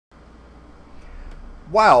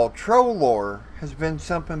Wow, troll lore has been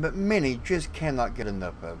something that many just cannot get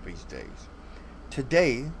enough of these days.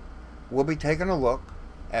 Today, we'll be taking a look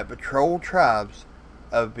at the troll tribes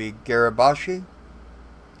of the Garibashi,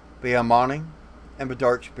 the Amani, and the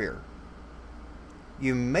Dark Spear.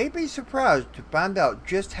 You may be surprised to find out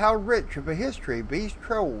just how rich of a history these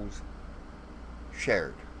trolls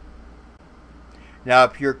shared. Now,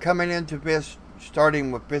 if you're coming into this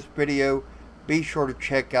starting with this video, be sure to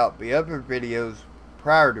check out the other videos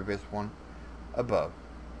prior to this one above.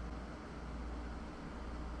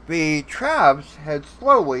 The tribes had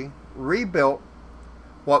slowly rebuilt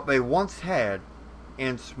what they once had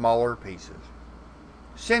in smaller pieces.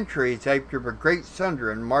 Centuries after the Great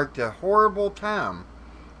Sundering marked a horrible time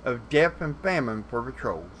of death and famine for the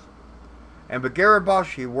trolls, and the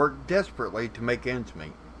Garibashi worked desperately to make ends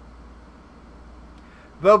meet.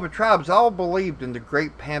 Though the tribes all believed in the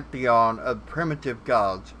great pantheon of primitive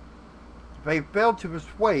gods, they fell to the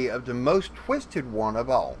sway of the most twisted one of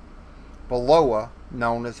all, the Loa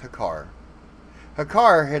known as Hir'eek.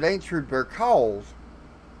 Hir'eek had answered their calls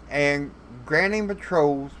and granting the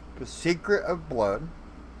trolls the secret of blood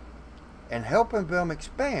and helping them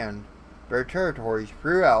expand their territories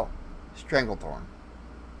throughout Stranglethorn.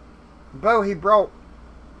 Though he brought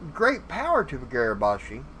great power to the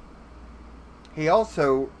Garibashi, he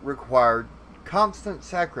also required constant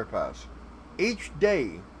sacrifice each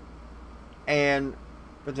day, and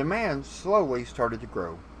the demands slowly started to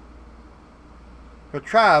grow. The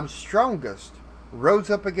tribe's strongest rose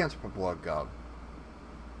up against the blood god.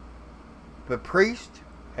 The priests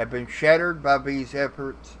had been shattered by these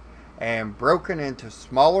efforts and broken into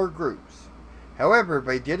smaller groups. However,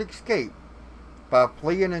 they did escape by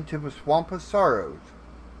fleeing into the Swamp of Sorrows.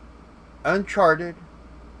 Uncharted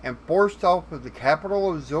and forced off of the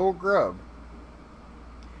capital of Zul'Gurub,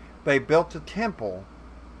 they built a temple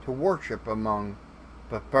to worship among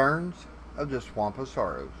the ferns of the Swamp of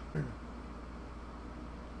Sorrows.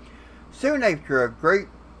 Soon after, a great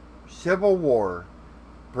civil war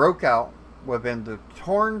broke out within the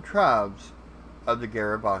torn tribes of the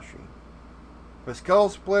Garibashi. The Skull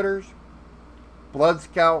Splitters, Blood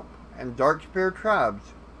Scalp, and Dark Spear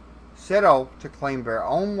tribes set off to claim their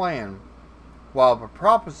own land, while the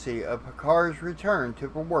prophecy of Hir'eek's return to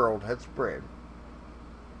the world had spread.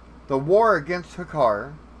 The war against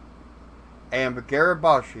Hir'eek and the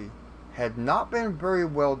Garibashi had not been very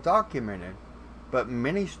well documented, but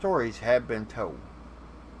many stories had been told.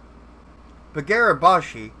 The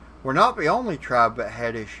Garibashi were not the only tribe that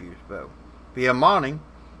had issues, though. The Amani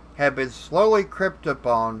had been slowly crept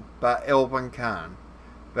upon by elven kind.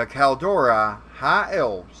 The Quel'dorei high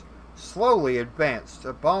elves slowly advanced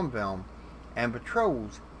upon them, and the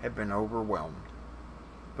trolls had been overwhelmed.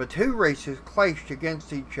 The two races clashed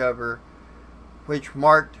against each other, which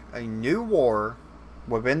marked a new war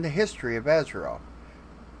within the history of Azeroth.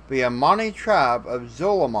 The Amani tribe of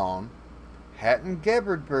Zul'Aman hadn't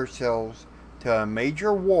gathered themselves to a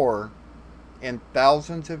major war in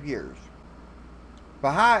thousands of years.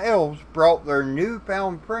 The High Elves brought their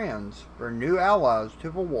newfound friends, their new allies, to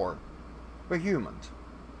the war, the humans.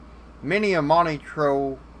 Many Amani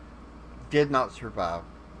trolls did not survive,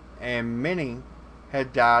 and many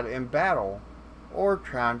had died in battle or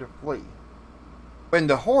trying to flee. When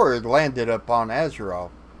the Horde landed upon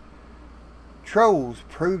Azeroth, trolls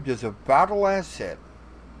proved as a vital asset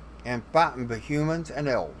in fighting the humans and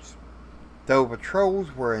elves. Though the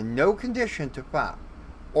trolls were in no condition to fight,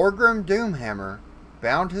 Orgrim Doomhammer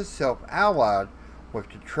found himself allied with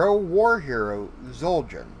the troll war hero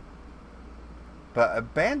Vol'jin, but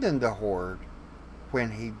abandoned the Horde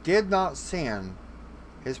when he did not send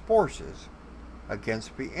his forces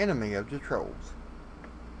against the enemy of the trolls.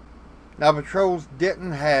 Now, the trolls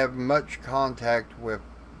didn't have much contact with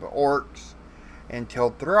the orcs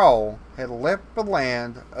until Thrall had left the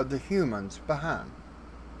land of the humans behind.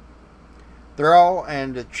 Thrall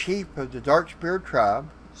and the chief of the Dark Spear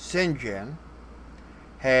tribe, Sen'jin,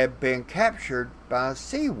 had been captured by a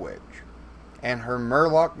sea witch and her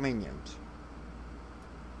Murloc minions.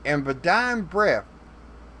 In the dying breath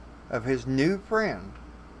of his new friend,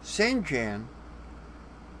 Sen'jin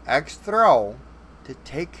asked Thrall to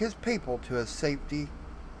take his people to a safety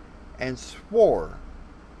and swore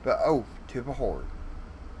the oath to the Horde.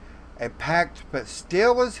 A pact that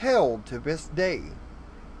still is held to this day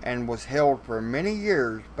and was held for many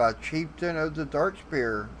years by chieftain of the Dark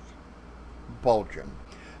Spears, Vol'jin.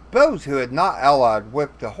 Those who had not allied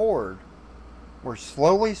with the Horde were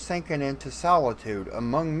slowly sinking into solitude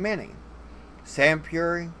among many.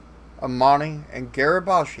 Sandfury, Amani, and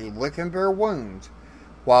Garibashi licking their wounds,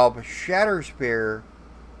 while the Shatterspear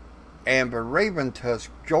and the Raven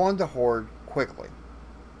Tusk joined the Horde quickly.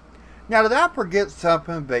 Now, did I forget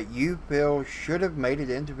something that you feel should have made it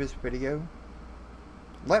into this video?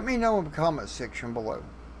 Let me know in the comment section below.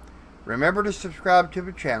 Remember to subscribe to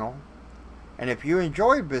the channel, and if you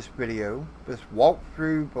enjoyed this video, this walk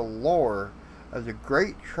through the lore of the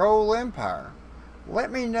Great Troll Empire,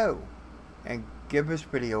 let me know and give this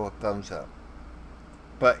video a thumbs up.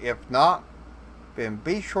 But if not, then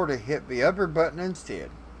be sure to hit the other button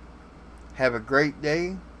instead. Have a great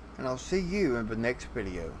day, and I'll see you in the next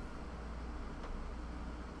video.